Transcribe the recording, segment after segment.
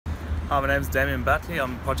Hi, my name is Damian.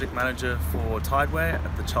 I'm Project Manager for Tideway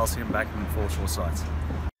at the Chelsea Embankment Foreshore site.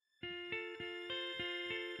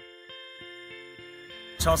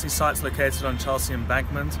 Chelsea site's located on Chelsea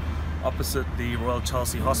Embankment, opposite the Royal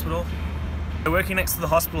Chelsea Hospital. Working next to the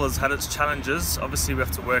hospital has had its challenges. Obviously we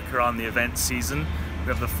have to work around the event season. We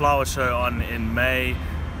have the flower show on in May,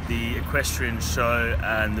 the equestrian show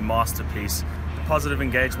and the masterpiece. The positive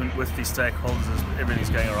engagement with the stakeholders is everything's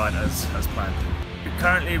going alright as planned.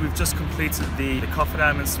 Currently we've just completed the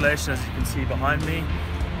cofferdam installation, as you can see behind me.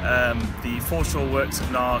 The foreshore works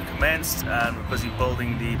have now commenced and we're busy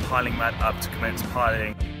building the piling mat up to commence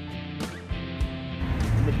piling.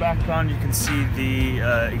 In the background you can see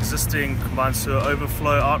the existing combined sewer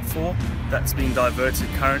overflow outfall that's being diverted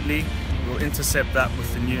currently. We'll intercept that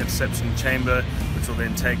with the new interception chamber, which will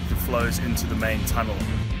then take the flows into the main tunnel.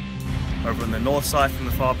 Over on the north side from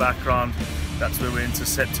the far background, that's where we're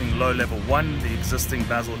intercepting low level 1, the existing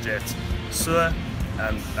Basil Jet sewer,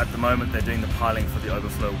 and at the moment they're doing the piling for the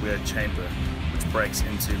overflow weir chamber, which breaks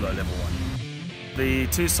into low level 1. The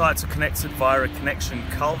two sites are connected via a connection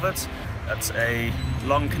culvert. That's a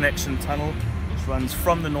long connection tunnel which runs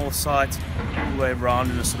from the north side all the way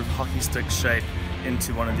around in a sort of hockey stick shape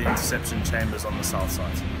into one of the interception chambers on the south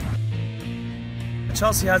side.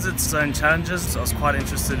 Chelsea has its own challenges, so I was quite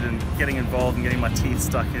interested in getting involved and getting my teeth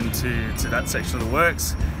stuck into that section of the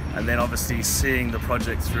works, and then obviously seeing the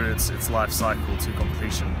project through its life cycle to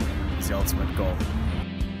completion is the ultimate goal.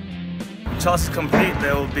 When Chelsea's complete,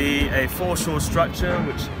 there will be a foreshore structure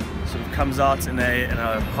which sort of comes out in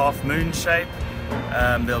a half moon shape.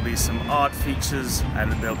 There'll be some art features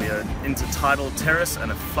and there'll be an intertidal terrace and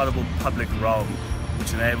a floodable public realm,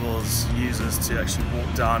 which enables users to actually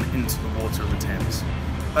walk down into the water of the Thames.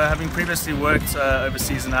 Having previously worked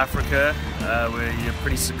overseas in Africa, where you're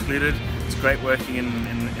pretty secluded, it's great working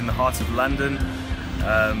in the heart of London.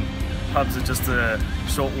 Pubs are just a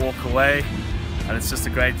short walk away, and it's just a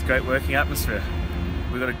great working atmosphere.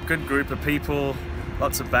 We've got a good group of people,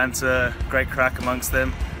 lots of banter, great crack amongst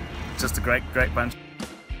them, just a great bunch.